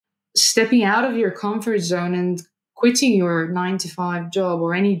stepping out of your comfort zone and quitting your 9 to 5 job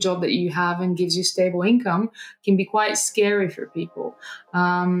or any job that you have and gives you stable income can be quite scary for people.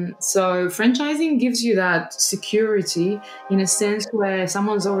 So franchising gives you that security in a sense where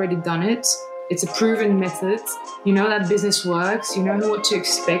someone's already done it. It's a proven method. You know that business works. You know what to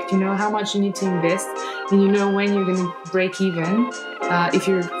expect. You know how much you need to invest, and you know when you're going to break even if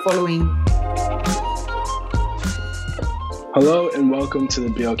you're following. Hello and welcome to the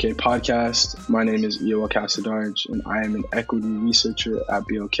BLK podcast. My name is Iowa Casadarge and I am an equity researcher at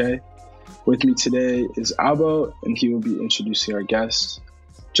BLK. With me today is Albo and he will be introducing our guests.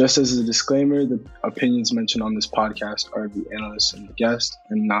 Just as a disclaimer, the opinions mentioned on this podcast are the analysts and the guest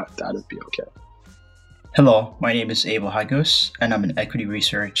and not that of BLK. Hello, my name is Abel Hagos and I'm an equity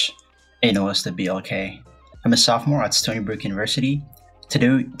research analyst at BLK. I'm a sophomore at Stony Brook University.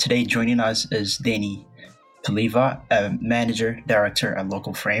 Today joining us is Dani Peleva, a manager director at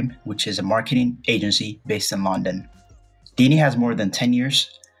Local Frame, which is a marketing agency based in London. Dani has more than 10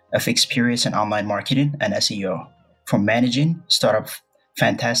 years of experience in online marketing and SEO, from managing startup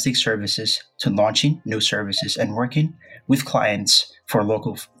fantastic services to launching new services and working with clients for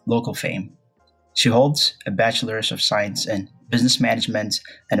local fame. She holds a bachelor's of science in business management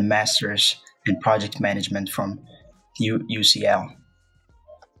and a master's in project management from UCL.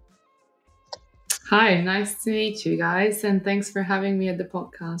 Hi, nice to meet you guys, and thanks for having me at the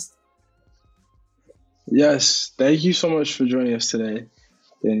podcast. Yes, thank you so much for joining us today,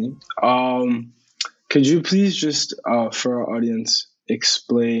 Dani. Could you please just, for our audience,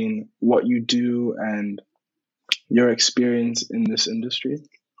 explain what you do and your experience in this industry?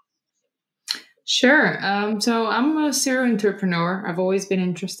 Sure. So I'm a serial entrepreneur. I've always been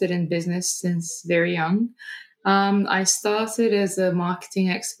interested in business since very young. I started as a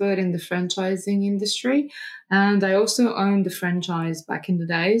marketing expert in the franchising industry, and I also owned a franchise back in the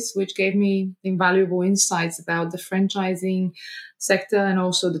days, which gave me invaluable insights about the franchising sector and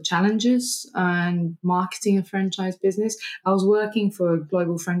also the challenges and marketing a franchise business. I was working for a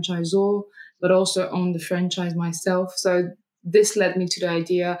global franchisor, but also owned the franchise myself. So this led me to the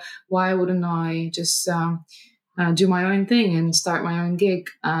idea, why wouldn't I just do my own thing and start my own gig?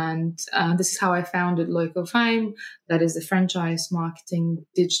 And this is how I founded Local Fame, that is a franchise marketing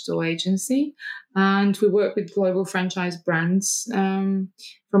digital agency. And we work with global franchise brands from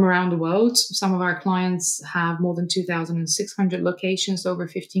around the world. Some of our clients have more than 2,600 locations over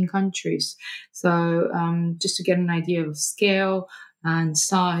 15 countries. So just to get an idea of scale and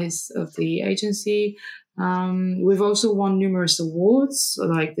size of the agency. We've also won numerous awards,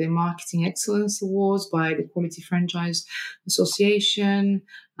 like the Marketing Excellence Awards by the Quality Franchise Association,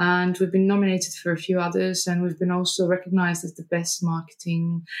 and we've been nominated for a few others, and we've been also recognized as the best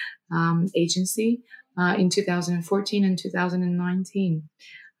marketing agency in 2014 and 2019.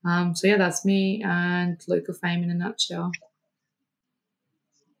 So yeah, that's me and Local Fame in a nutshell.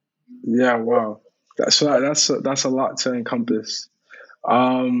 Yeah, wow, that's a lot to encompass.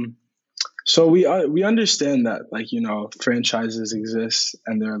 So we understand that, like, you know, franchises exist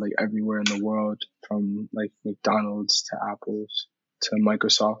and they're like everywhere in the world, from like McDonald's to Apple's to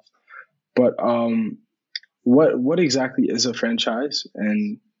Microsoft. But what exactly is a franchise,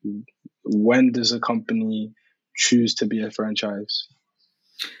 and when does a company choose to be a franchise?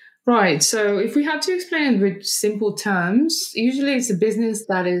 Right. So if we had to explain it with simple terms, usually it's a business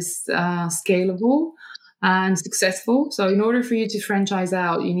that is scalable and successful. So in order for you to franchise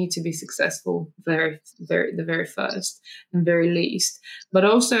out, you need to be successful the very first and very least. But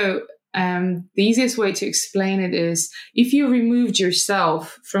also, the easiest way to explain it is, if you removed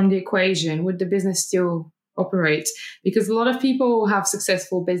yourself from the equation, would the business still operate? Because a lot of people have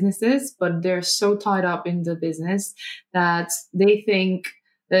successful businesses, but they're so tied up in the business that they think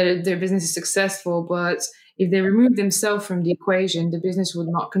that their business is successful, but if they remove themselves from the equation, the business would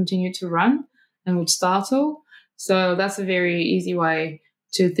not continue to run and would startle. So that's a very easy way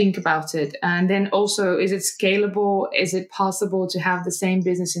to think about it. And then also, is it scalable? Is it possible to have the same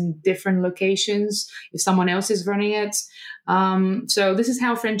business in different locations if someone else is running it? So this is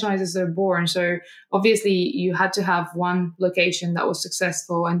how franchises are born. So obviously you had to have one location that was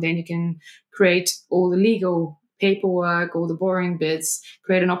successful, and then you can create all the legal paperwork, all the boring bits,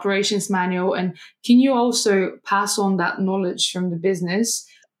 create an operations manual. And can you also pass on that knowledge from the business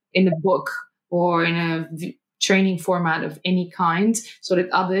in a book or in a training format of any kind, so that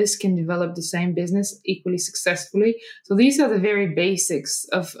others can develop the same business equally successfully? So these are the very basics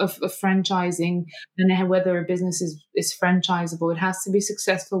of franchising, and whether a business is franchisable. It has to be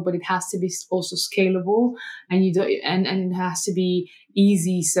successful, but it has to be also scalable, and it has to be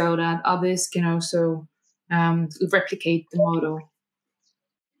easy so that others can also replicate the model.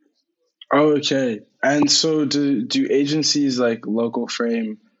 Oh, okay. And so do agencies like Local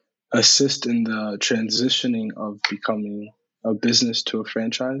Frame assist in the transitioning of becoming a business to a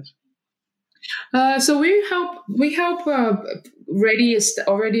franchise? So we help already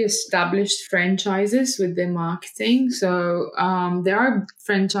established franchises with their marketing. So there are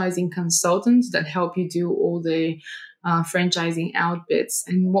franchising consultants that help you do all the franchising out bits.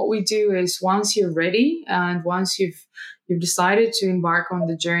 And what we do is once you're ready and once you've decided to embark on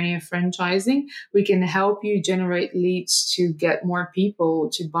the journey of franchising, we can help you generate leads to get more people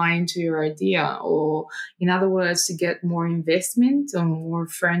to buy into your idea, or in other words, to get more investment or more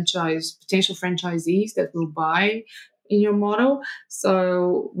potential franchisees that will buy in your model.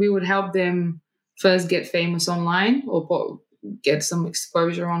 So we would help them first get famous online or get some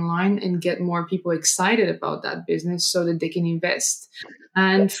exposure online and get more people excited about that business so that they can invest.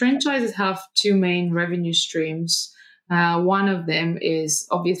 And franchises have two main revenue streams. One of them is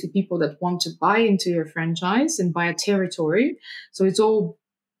obviously people that want to buy into your franchise and buy a territory. So it's all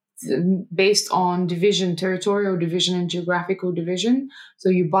based on division, territorial division and geographical division. So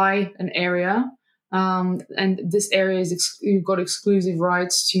you buy an area, and this area you've got exclusive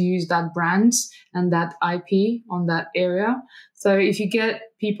rights to use that brand and that IP on that area. So if you get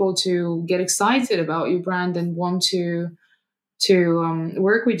people to get excited about your brand and want to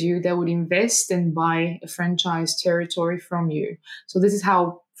work with you, they would invest and buy a franchise territory from you. So this is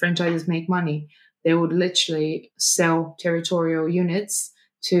how franchises make money. They would literally sell territorial units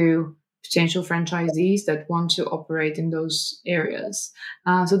to potential franchisees that want to operate in those areas.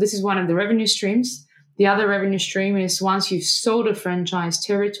 So this is one of the revenue streams. The other revenue stream is once you've sold a franchise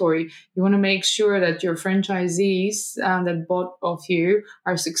territory, you want to make sure that your franchisees that bought off you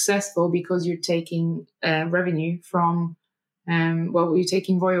are successful because you're taking revenue from you're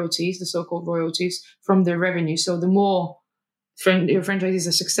taking royalties, the so-called royalties, from the revenue. So the more your franchisees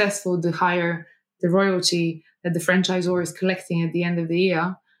are successful, the higher the royalty that the franchisor is collecting at the end of the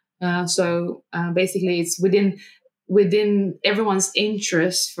year. So basically, it's within everyone's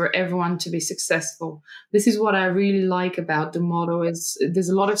interest for everyone to be successful. This is what I really like about the model: is there's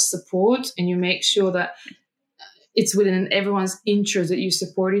a lot of support, and you make sure that it's within everyone's interest that you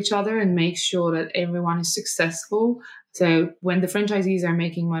support each other and make sure that everyone is successful. So when the franchisees are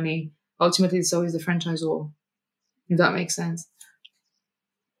making money, ultimately so is the franchisor. If that makes sense.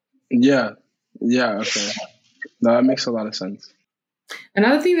 Yeah. Yeah. Okay. No, that makes a lot of sense.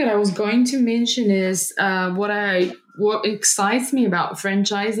 Another thing that I was going to mention is what excites me about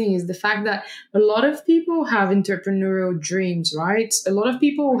franchising is the fact that a lot of people have entrepreneurial dreams, right? A lot of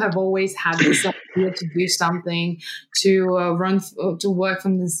people have always had this idea to do something, to to work for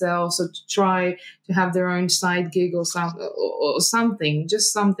themselves, or to try to have their own side gig or something,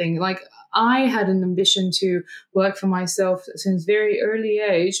 just something. Like I had an ambition to work for myself since very early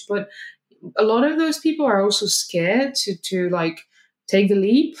age, but a lot of those people are also scared to like take the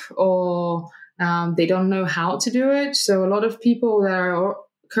leap, or they don't know how to do it. So a lot of people that are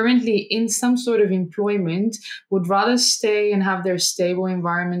currently in some sort of employment would rather stay and have their stable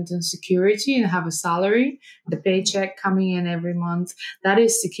environment and security and have a salary, the paycheck coming in every month. That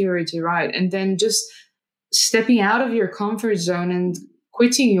is security, right? And then just stepping out of your comfort zone and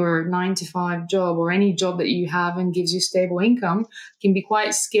quitting your 9 to 5 job or any job that you have and gives you stable income can be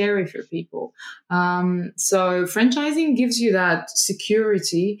quite scary for people. So franchising gives you that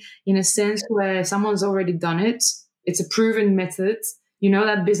security in a sense where someone's already done it. It's a proven method. You know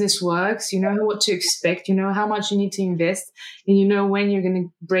that business works. You know what to expect. You know how much you need to invest, and you know when you're going to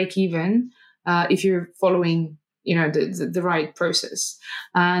break even if you're following, the right process.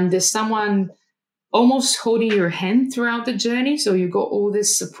 And there's someone almost holding your hand throughout the journey. So you got all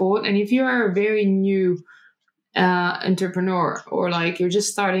this support. And if you are a very new entrepreneur, or like you're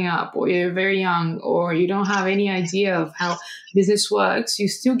just starting up, or you're very young, or you don't have any idea of how business works, you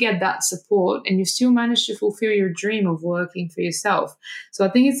still get that support and you still manage to fulfill your dream of working for yourself. So I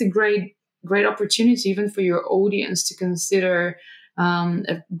think it's a great opportunity even for your audience to consider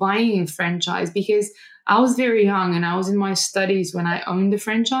buying a franchise, because I was very young and I was in my studies when I owned the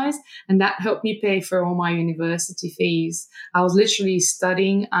franchise, and that helped me pay for all my university fees. I was literally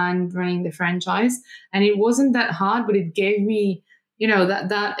studying and running the franchise, and it wasn't that hard, but it gave me,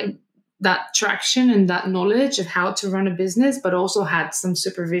 that traction and that knowledge of how to run a business, but also had some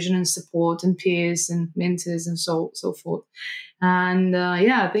supervision and support and peers and mentors and so forth. And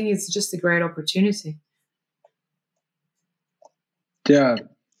I think it's just a great opportunity. Yeah.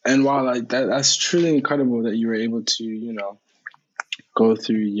 And while like that's truly incredible that you were able to, go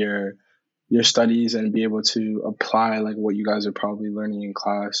through your studies and be able to apply like what you guys are probably learning in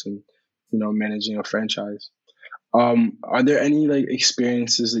class and, managing a franchise. Are there any like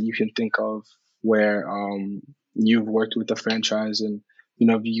experiences that you can think of where you've worked with a franchise and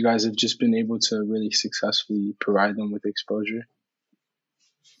you guys have just been able to really successfully provide them with exposure?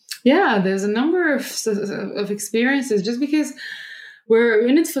 Yeah, there's a number of experiences just because we're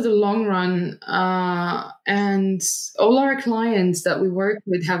in it for the long run. And all our clients that we work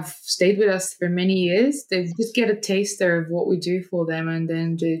with have stayed with us for many years. They just get a taster of what we do for them and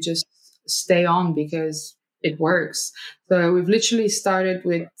then they just stay on because it works. So we've literally started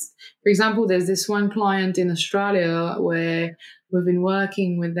with, for example, there's this one client in Australia where we've been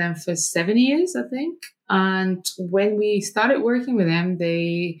working with them for 7 years, I think. And when we started working with them,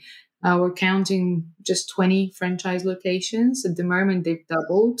 they were counting just 20 franchise locations. At the moment, they've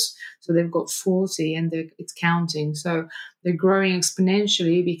doubled. So they've got 40 and it's counting. So they're growing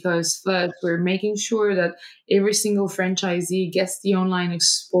exponentially because first, we're making sure that every single franchisee gets the online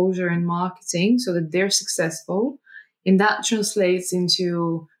exposure and marketing so that they're successful. And that translates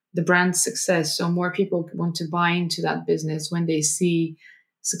into the brand's success. So more people want to buy into that business when they see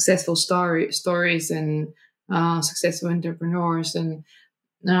successful stories and successful entrepreneurs. And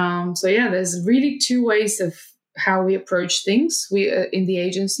so yeah, there's really two ways of how we approach things. We in the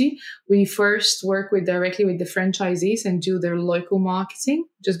agency, we first work directly with the franchisees and do their local marketing,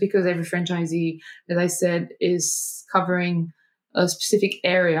 just because every franchisee, as I said, is covering a specific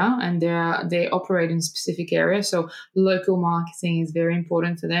area and they operate in a specific area. So local marketing is very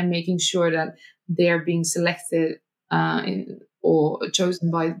important for them, making sure that they're being selected or chosen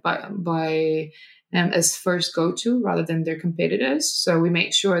by as first go-to rather than their competitors. So we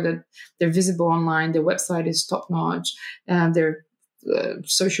make sure that they're visible online, their website is top-notch, their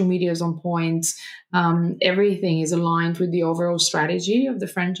social media is on point, everything is aligned with the overall strategy of the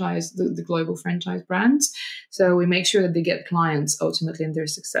franchise, the global franchise brands. So we make sure that they get clients ultimately and they're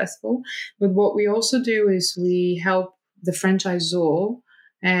successful. But what we also do is we help the franchisor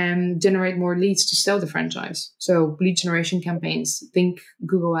and generate more leads to sell the franchise. So lead generation campaigns, think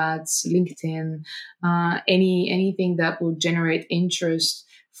Google Ads, LinkedIn, anything that will generate interest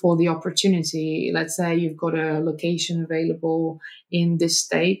for the opportunity. Let's say you've got a location available in this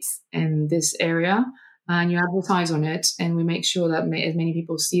state and this area, and you advertise on it, and we make sure that as many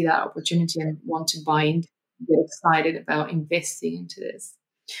people see that opportunity and want to buy in, get excited about investing into this.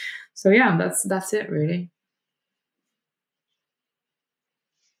 So yeah, that's it really.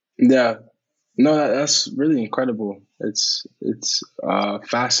 Yeah, no, that's really incredible. It's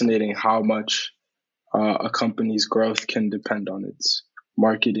fascinating how much a company's growth can depend on its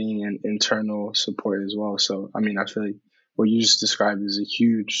marketing and internal support as well. So, I mean, I feel like what you just described is a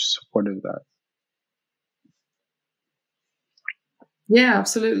huge support of that. Yeah,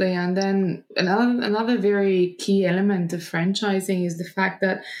 absolutely. And then another very key element of franchising is the fact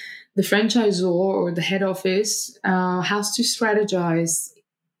that the franchisor or the head office has to strategize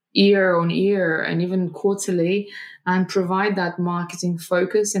year on year and even quarterly and provide that marketing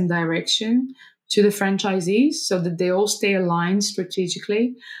focus and direction to the franchisees so that they all stay aligned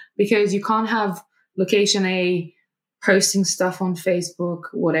strategically, because you can't have location A posting stuff on Facebook,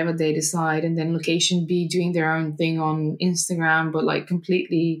 whatever they decide, and then location B doing their own thing on Instagram, but like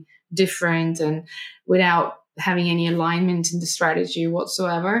completely different and without having any alignment in the strategy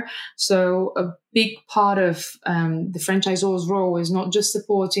whatsoever. So a big part of the franchisor's role is not just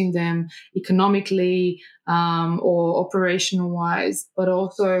supporting them economically or operational wise, but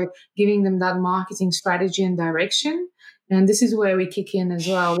also giving them that marketing strategy and direction. And this is where we kick in as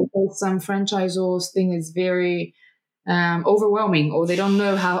well, because some franchisors think it's very overwhelming or they don't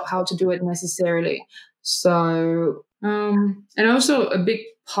know how to do it necessarily. So, and also a big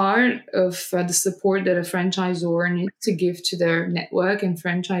part of the support that a franchisor needs to give to their network and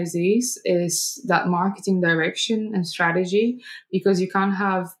franchisees is that marketing direction and strategy, because you can't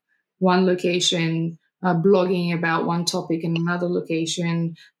have one location blogging about one topic and another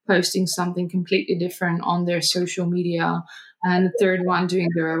location posting something completely different on their social media, and the third one doing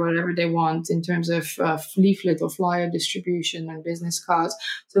whatever they want in terms of leaflet or flyer distribution and business cards.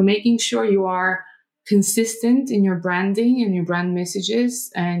 So making sure you are consistent in your branding and your brand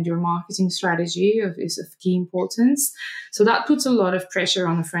messages and your marketing strategy is of key importance. So that puts a lot of pressure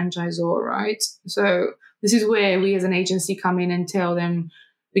on the franchisor, right? So this is where we as an agency come in and tell them,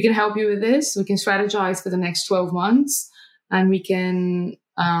 we can help you with this. We can strategize for the next 12 months and we can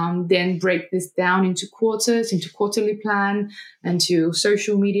then break this down into quarters, into quarterly plan, and to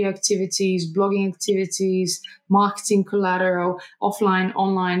social media activities, blogging activities, marketing collateral, offline,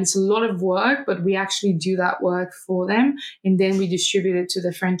 online. It's a lot of work, but we actually do that work for them. And then we distribute it to the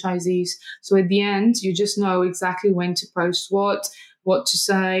franchisees. So at the end, you just know exactly when to post what to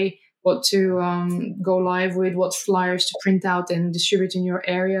say, what to go live with, what flyers to print out and distribute in your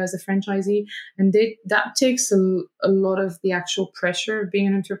area as a franchisee. And that takes a lot of the actual pressure of being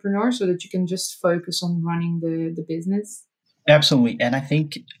an entrepreneur so that you can just focus on running the business. Absolutely. And I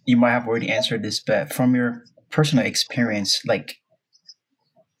think you might have already answered this, but from your personal experience, like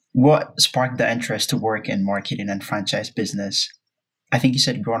what sparked the interest to work in marketing and franchise business? I think you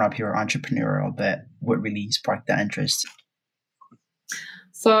said growing up you were entrepreneurial, but what really sparked the interest?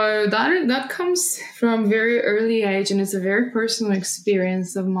 So that comes from very early age, and it's a very personal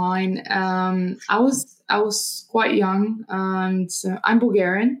experience of mine. I was quite young, and I'm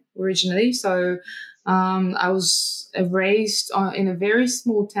Bulgarian originally. So I was raised in a very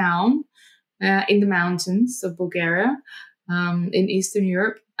small town in the mountains of Bulgaria, in Eastern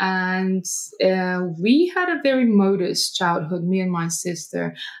Europe. And we had a very modest childhood, me and my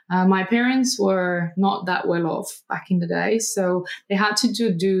sister. My parents were not that well off back in the day, so they had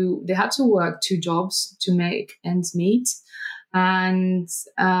to work two jobs to make ends meet. And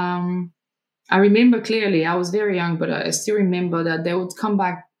I remember clearly, I was very young, but I still remember that they would come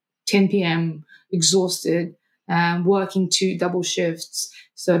back 10 p.m. exhausted and working two double shifts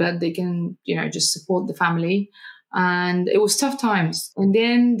so that they can, just support the family. And it was tough times. And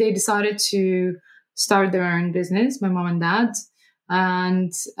then they decided to start their own business, my mom and dad.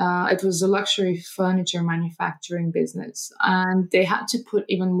 And it was a luxury furniture manufacturing business. And they had to put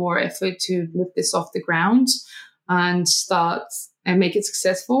even more effort to lift this off the ground and start and make it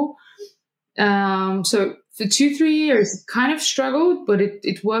successful. So for 2-3 years, it kind of struggled, but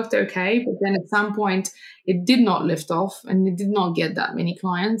it worked okay. But then at some point, it did not lift off and it did not get that many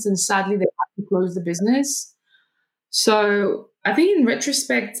clients. And sadly, they had to close the business. So I think in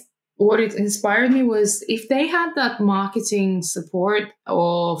retrospect, what it inspired me was if they had that marketing support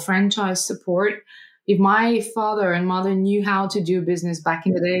or franchise support, if my father and mother knew how to do business back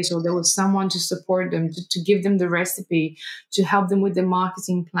in the day, so there was someone to support them, to give them the recipe, to help them with the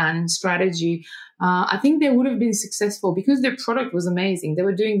marketing plan and strategy, I think they would have been successful because their product was amazing. They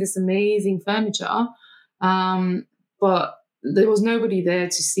were doing this amazing furniture, but there was nobody there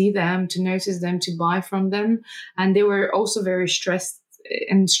to see them, to notice them, to buy from them. And they were also very stressed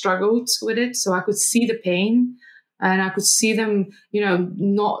and struggled with it. So I could see the pain and I could see them,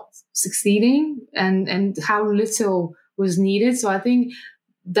 not succeeding and how little was needed. So I think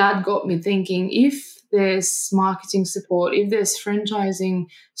that got me thinking, if there's marketing support, if there's franchising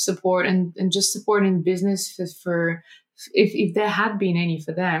support and just support in business for if there had been any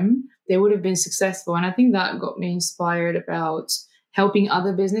for them, they would have been successful. And I think that got me inspired about helping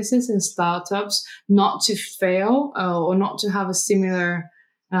other businesses and startups not to fail or not to have a similar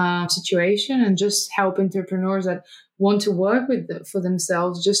situation, and just help entrepreneurs that want to work for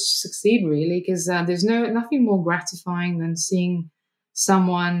themselves just to succeed, really, because there's nothing more gratifying than seeing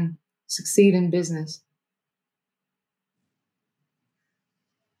someone succeed in business.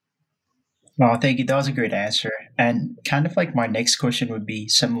 Well, thank you. That was a great answer. And kind of like my next question would be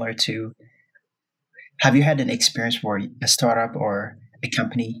similar to, have you had an experience where a startup or a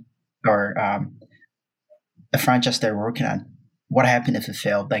company or a franchise they're working on, what happened if it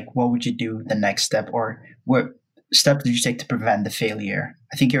failed? Like, what would you do the next step, or what steps did you take to prevent the failure?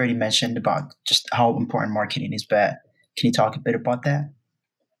 I think you already mentioned about just how important marketing is, but can you talk a bit about that?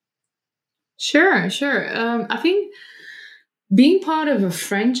 Sure. I think being part of a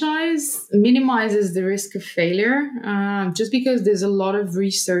franchise minimizes the risk of failure, just because there's a lot of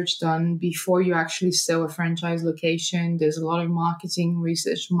research done before you actually sell a franchise location. There's a lot of marketing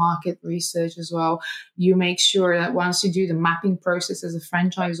research, market research as well. You make sure that once you do the mapping process as a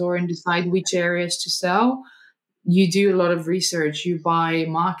franchisor and decide which areas to sell, you do a lot of research. You buy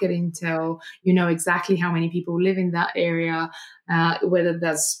market intel. You know exactly how many people live in that area, whether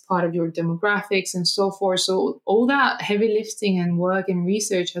that's part of your demographics and so forth. So all that heavy lifting and work and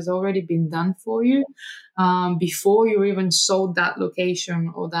research has already been done for you before you even sold that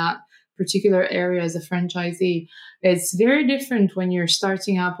location or that particular area as a franchisee. It's very different when you're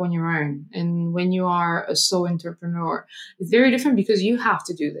starting up on your own and when you are a sole entrepreneur. It's very different because you have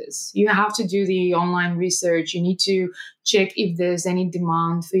to do this. You have to do the online research. You need to check if there's any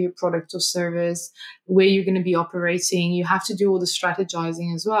demand for your product or service, where you're going to be operating. You have to do all the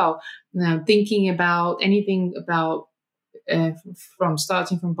strategizing as well. Now, thinking about anything about from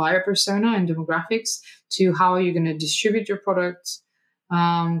starting from buyer persona and demographics to how are you going to distribute your product,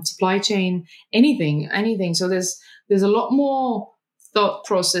 supply chain, anything. So there's a lot more thought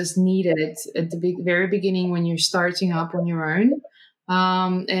process needed at the very beginning when you're starting up on your own.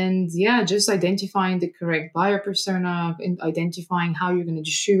 And yeah, just identifying the correct buyer persona, and identifying how you're going to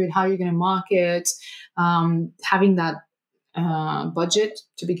distribute, how you're going to market, having that budget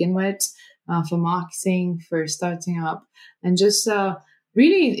to begin with, for marketing, for starting up, and just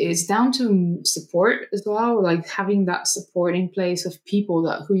really it's down to support as well, like having that support in place of people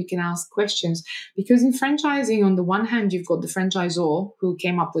that who you can ask questions. Because in franchising, on the one hand, you've got the franchisor who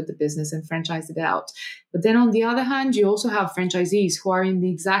came up with the business and franchised it out, but then on the other hand, you also have franchisees who are in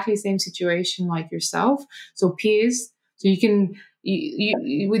the exactly same situation like yourself, so peers. So you can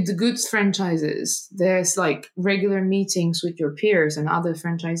with the good franchises, there's like regular meetings with your peers and other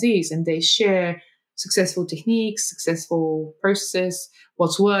franchisees, and they share successful techniques, successful processes,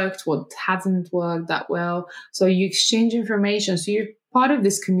 what's worked, what hasn't worked that well. So you exchange information. So you're part of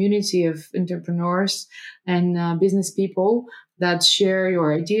this community of entrepreneurs and business people that share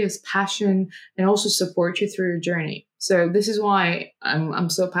your ideas, passion, and also support you through your journey. So this is why I'm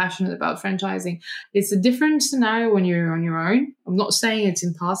so passionate about franchising. It's a different scenario when you're on your own. I'm not saying it's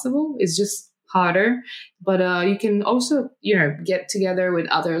impossible. It's just harder, but you can also, get together with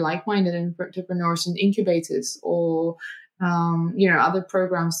other like-minded entrepreneurs and incubators, or other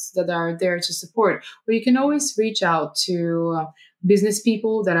programs that are there to support. Or you can always reach out to business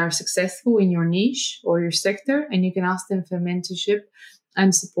people that are successful in your niche or your sector, and you can ask them for mentorship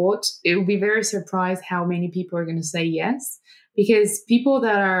and support. It will be very surprised how many people are going to say yes, because people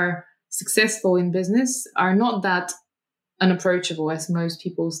that are successful in business are not that unapproachable as most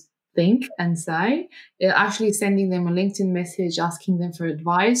people think and say. Actually sending them a LinkedIn message, asking them for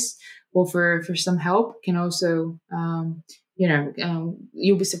advice or for some help can also,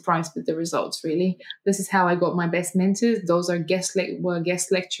 you'll be surprised with the results, really. This is how I got my best mentors. Those are guest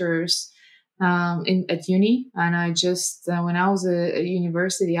lecturers at uni. And I just, when I was at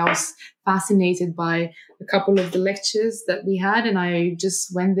university, I was fascinated by a couple of the lectures that we had. And I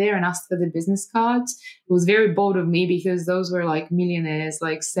just went there and asked for the business cards. It was very bold of me because those were like millionaires,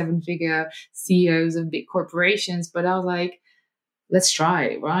 like 7-figure CEOs of big corporations. But I was like, let's try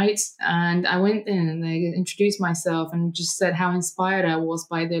it, right? And I went in and I introduced myself and just said how inspired I was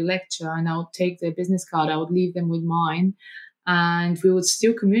by their lecture. And I would take their business card, I would leave them with mine, and we would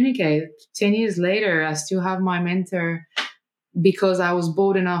still communicate. 10 years later, I still have my mentor because I was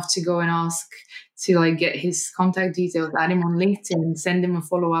bold enough to go and ask to like get his contact details, add him on LinkedIn, send him a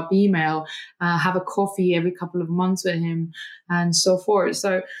follow-up email, have a coffee every couple of months with him, and so forth.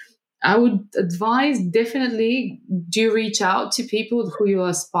 So I would advise, definitely do reach out to people who you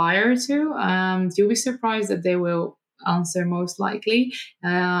aspire to. You'll be surprised that they will answer, most likely.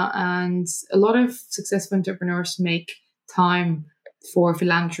 And a lot of successful entrepreneurs make time for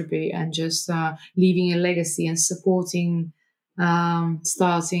philanthropy and just leaving a legacy and supporting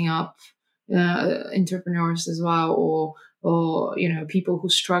starting up entrepreneurs as well, or people who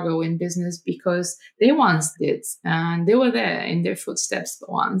struggle in business because they once did and they were there in their footsteps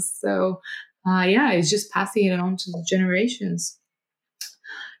once. So it's just passing it on to the generations.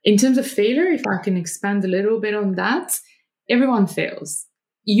 In terms of failure, if I can expand a little bit on that, everyone fails.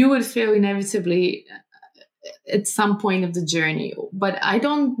 You would fail inevitably at some point of the journey, but I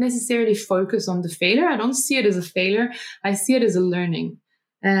don't necessarily focus on the failure. I don't see it as a failure. I see it as a learning.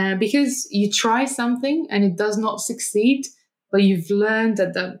 Because you try something and it does not succeed, but you've learned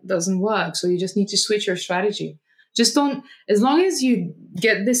that that doesn't work. So you just need to switch your strategy. Just don't, as long as you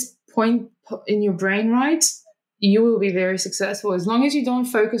get this point in your brain right, you will be very successful. As long as you don't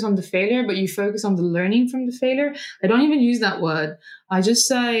focus on the failure, but you focus on the learning from the failure. I don't even use that word. I just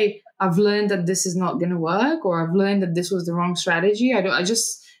say, I've learned that this is not going to work, or I've learned that this was the wrong strategy. I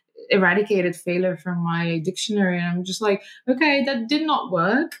just eradicated failure from my dictionary. And I'm just like, okay, that did not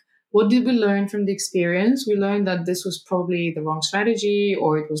work. What did we learn from the experience? We learned that this was probably the wrong strategy,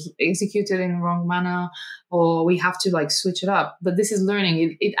 or it was executed in the wrong manner, or we have to like switch it up. But this is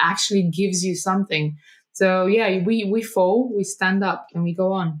learning. It actually gives you something. So yeah, we fall, we stand up, and we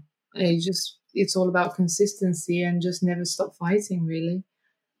go on. It's all about consistency and just never stop fighting, really.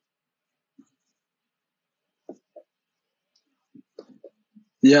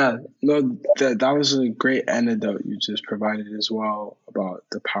 Yeah, no, that was a great anecdote you just provided as well about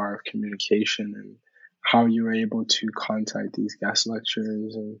the power of communication and how you were able to contact these guest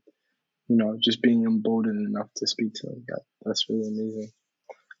lecturers and just being emboldened enough to speak to them. That's really amazing.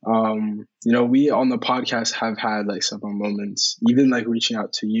 We on the podcast have had like several moments, even like reaching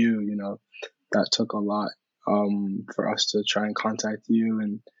out to you, that took a lot for us to try and contact you.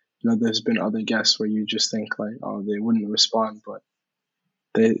 And there's been other guests where you just think like, oh, they wouldn't respond, but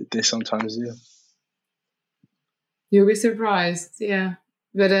they sometimes do. You'll be surprised, yeah.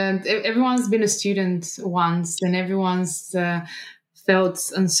 But everyone's been a student once, and everyone's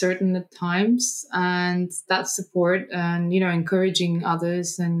felt uncertain at times. And that support and encouraging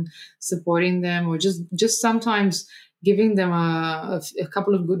others and supporting them, or just sometimes giving them a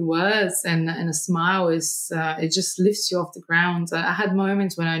couple of good words and a smile is it just lifts you off the ground. I had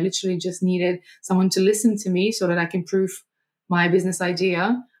moments when I literally just needed someone to listen to me so that I can prove my business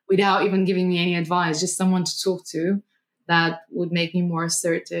idea without even giving me any advice, just someone to talk to that would make me more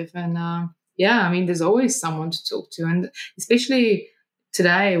assertive. And yeah, I mean, there's always someone to talk to, and especially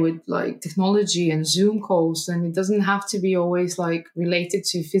today with like technology and Zoom calls, and it doesn't have to be always like related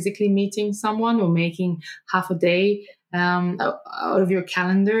to physically meeting someone or making half a day out of your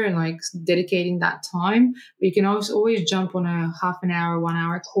calendar and like dedicating that time. But you can always jump on a half an hour, 1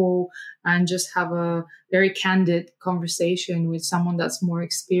 hour call and just have a very candid conversation with someone that's more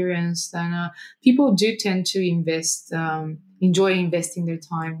experienced. And people do tend to enjoy investing their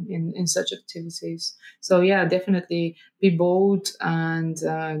time in such activities. So yeah, definitely be bold and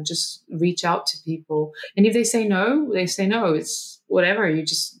just reach out to people. And if they say no, they say no. It's whatever. You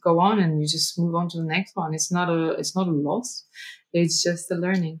just go on and you just move on to the next one. It's not a loss. It's just a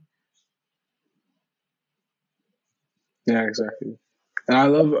learning. Yeah, exactly. And I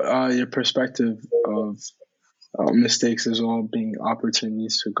love your perspective of mistakes as well being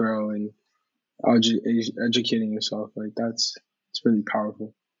opportunities to grow and educating yourself. Like it's really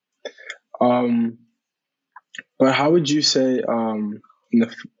powerful. Um, but how would you say in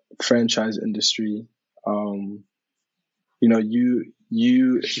the franchise industry,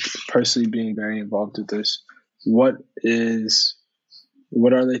 you personally being very involved with this, what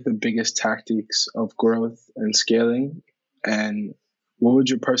are like the biggest tactics of growth and scaling, and what would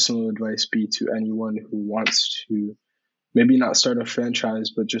your personal advice be to anyone who wants to maybe not start a franchise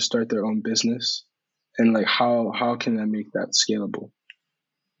but just start their own business, and like how can I make that scalable?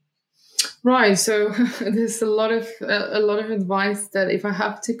 Right. So there's a lot of advice that if I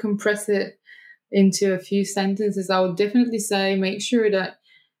have to compress it into a few sentences, I would definitely say make sure that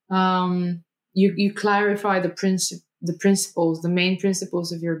you clarify the principles, the main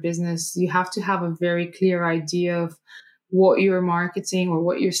principles of your business. You have to have a very clear idea of what you're marketing or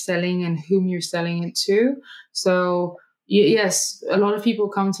what you're selling and whom you're selling it to. So yes, a lot of people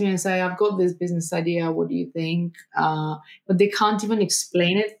come to me and say, I've got this business idea. What do you think? But they can't even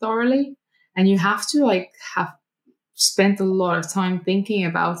explain it thoroughly. And you have to have spent a lot of time thinking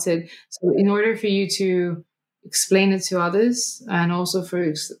about it. So in order for you to explain it to others and also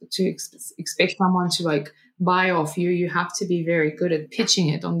expect someone to like buy off you, you have to be very good at pitching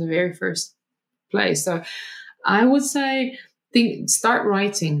it on the very first place. So I would say start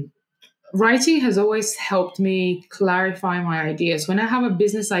writing. Writing has always helped me clarify my ideas. When I have a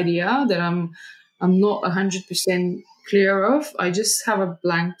business idea that I'm not 100% clear of, I just have a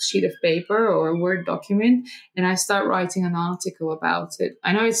blank sheet of paper or a Word document and I start writing an article about it.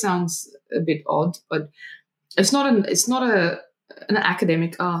 I know it sounds a bit odd, but it's not an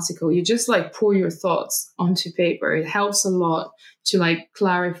academic article. You just like pour your thoughts onto paper. It helps a lot to like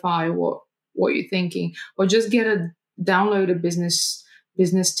clarify what you're thinking, or just download a business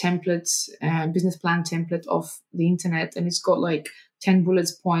templates, business plan template off the internet, and it's got like 10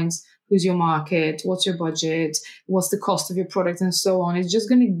 bullets points. Who's your market? What's your budget? What's the cost of your product? And so on. It's just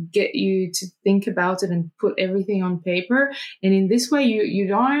going to get you to think about it and put everything on paper. And in this way, you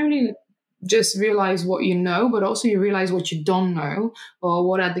don't only just realize what you know, but also you realize what you don't know, or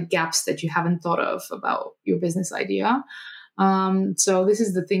what are the gaps that you haven't thought of about your business idea. So this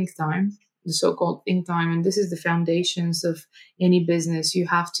is the think time, the so-called think time, and this is the foundations of any business. You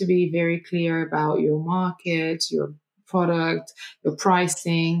have to be very clear about your market, your product, your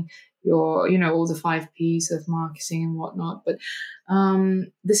pricing, your, all the 5 P's of marketing and whatnot. But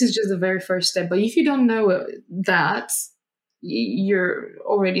this is just the very first step. But if you don't know that, you're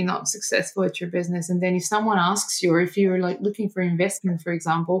already not successful at your business. And then if someone asks you, or if you're like looking for investment, for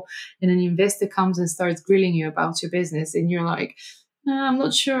example, and an investor comes and starts grilling you about your business, and you're like, I'm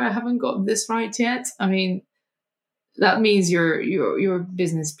not sure, I haven't got this right yet. I mean, that means your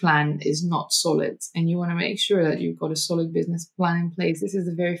business plan is not solid, and you want to make sure that you've got a solid business plan in place. This is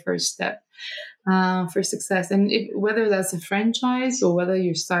the very first step for success. And whether that's a franchise or whether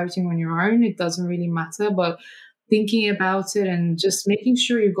you're starting on your own, it doesn't really matter. But thinking about it and just making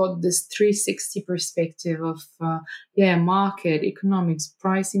sure you've got this 360 perspective of market, economics,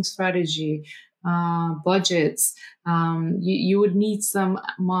 pricing strategy, budgets. You would need some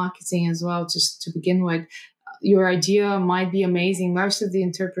marketing as well, just to begin with. Your idea might be amazing. Most of the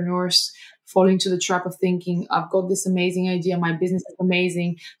entrepreneurs fall into the trap of thinking, I've got this amazing idea, my business is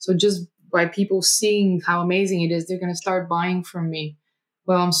amazing. So just by people seeing how amazing it is, they're going to start buying from me.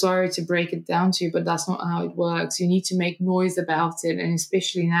 Well, I'm sorry to break it down to you, but that's not how it works. You need to make noise about it. And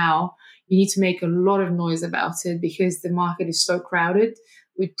especially now, you need to make a lot of noise about it, because the market is so crowded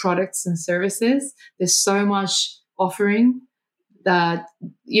with products and services. There's so much offering that,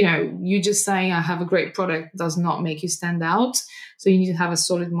 you just saying I have a great product does not make you stand out. So you need to have a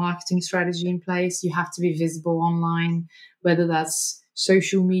solid marketing strategy in place. You have to be visible online, whether that's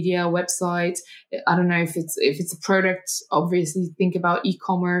social media, website. I don't know if it's a product, obviously think about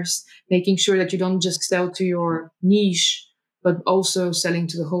e-commerce, making sure that you don't just sell to your niche, but also selling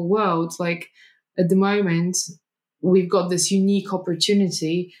to the whole world. Like at the moment, we've got this unique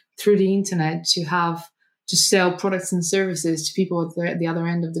opportunity through the internet to sell products and services to people at the other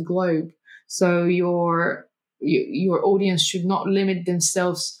end of the globe. So your audience should not limit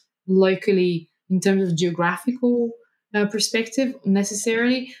themselves locally in terms of geographical perspective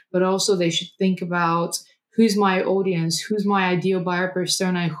necessarily, but also they should think about who's my audience, who's my ideal buyer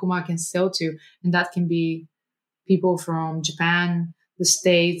persona, whom I can sell to. And that can be people from Japan, the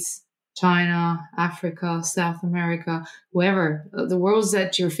States, China, Africa, South America, whoever. The world's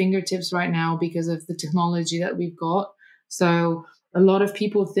at your fingertips right now because of the technology that we've got. So a lot of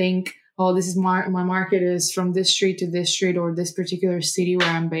people think, oh, this is my market is from this street to this street or this particular city where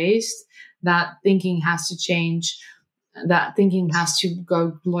I'm based. That thinking has to change. That thinking has to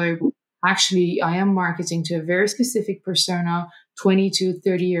go global. Actually, I am marketing to a very specific persona, 20 to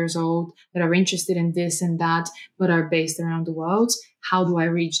 30 years old, that are interested in this and that, but are based around the world. How do I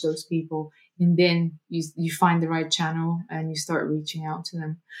reach those people? And then you find the right channel and you start reaching out to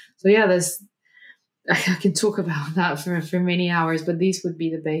them. So yeah, I can talk about that for many hours, but these would be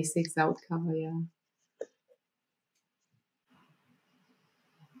the basics I would cover. Yeah.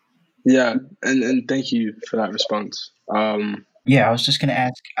 Yeah, and thank you for that response. Yeah, I was just going to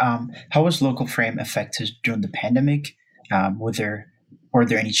ask, how was local frame affected during the pandemic? Were there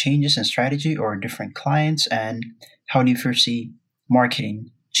any changes in strategy or different clients? And how do you foresee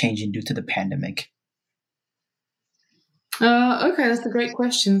marketing changing due to the pandemic? Okay, that's a great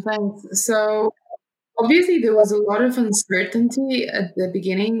question. Thanks. So obviously, there was a lot of uncertainty at the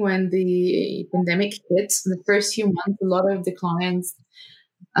beginning when the pandemic hit. The first few months, a lot of the clients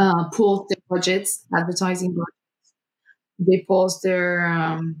paused their budgets, advertising budgets. They paused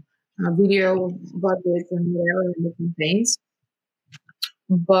their video budgets and whatever in the campaigns.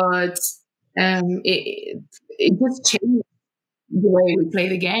 But it just changed the way we play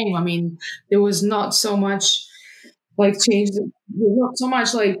the game. I mean, there was not so much change the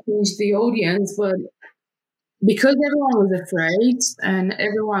audience, but because everyone was afraid and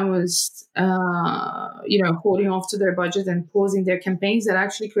everyone was, holding off to their budget and pausing their campaigns, that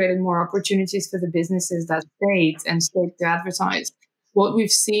actually created more opportunities for the businesses that stayed to advertise. What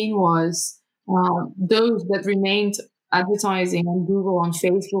we've seen was those that remained advertising on Google, on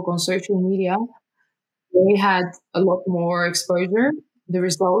Facebook, on social media, they had a lot more exposure. The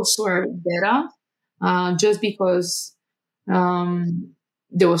results were better just because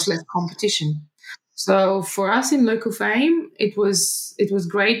there was less competition. So for us in local fame, it was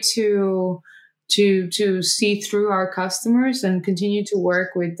great to see through our customers and continue to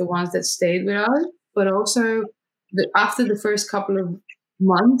work with the ones that stayed with us. But also, after the first couple of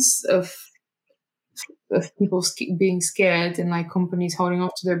months of people being scared and like companies holding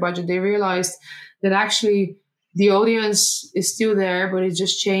off to their budget, they realized that actually the audience is still there, but it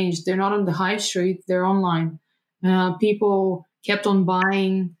just changed. They're not on the high street; they're online. People kept on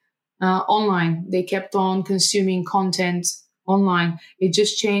buying online. They kept on consuming content online. It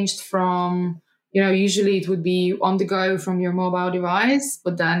just changed from, usually it would be on the go from your mobile device,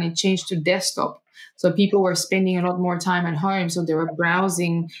 but then it changed to desktop. So people were spending a lot more time at home. So they were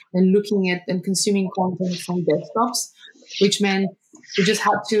browsing and looking at and consuming content from desktops, which meant we just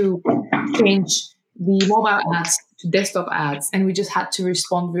had to change the mobile ads to desktop ads, and we just had to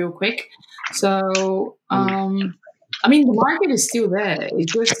respond real quick. So, the market is still there.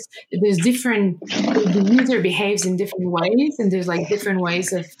 It's just there's the user behaves in different ways, and there's like different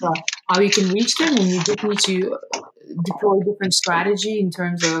ways of how you can reach them, and you just need to deploy different strategy in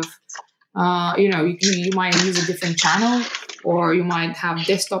terms of, you might use a different channel, or you might have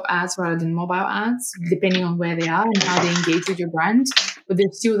desktop ads rather than mobile ads, depending on where they are and how they engage with your brand, but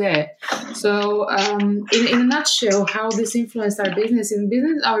they're still there. So in a nutshell, how this influenced our business.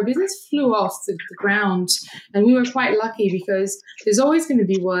 Our business flew off the ground, and we were quite lucky because there's always going to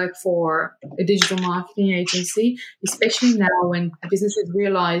be work for a digital marketing agency, especially now when businesses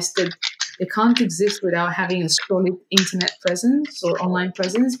realize that they can't exist without having a solid internet presence or online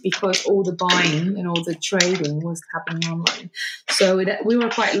presence, because all the buying and all the trading was happening online. So we were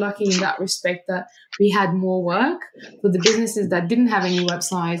quite lucky in that respect that we had more work. For the businesses that didn't have any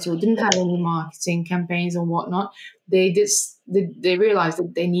websites or didn't have any marketing campaigns and whatnot, they realized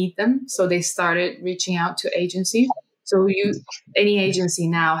that they need them. So they started reaching out to agencies. So any agency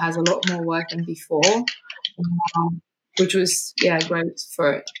now has a lot more work than before. which was great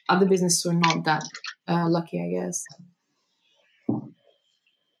for other businesses who are not that lucky, I guess.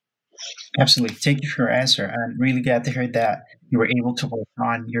 Absolutely. Thank you for your answer. I'm really glad to hear that you were able to work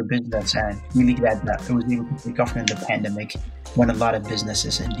on your business, and really glad that it was able to take off in the pandemic when a lot of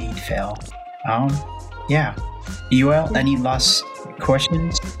businesses indeed fail. Um, yeah. Ewell, any last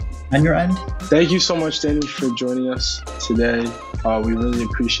questions on your end? Thank you so much, Dani, for joining us today. We really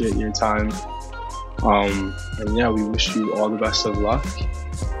appreciate your time. And yeah, we wish you all the best of luck.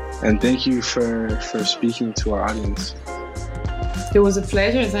 And thank you for speaking to our audience. It was a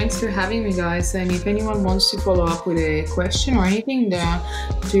pleasure. Thanks for having me, guys. And if anyone wants to follow up with a question or anything to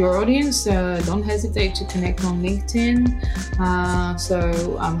your audience, don't hesitate to connect on LinkedIn.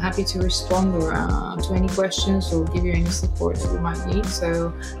 So I'm happy to respond or to any questions or give you any support that you might need.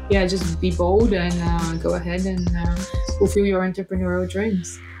 So yeah, just be bold and go ahead and fulfill your entrepreneurial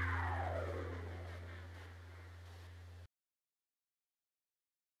dreams.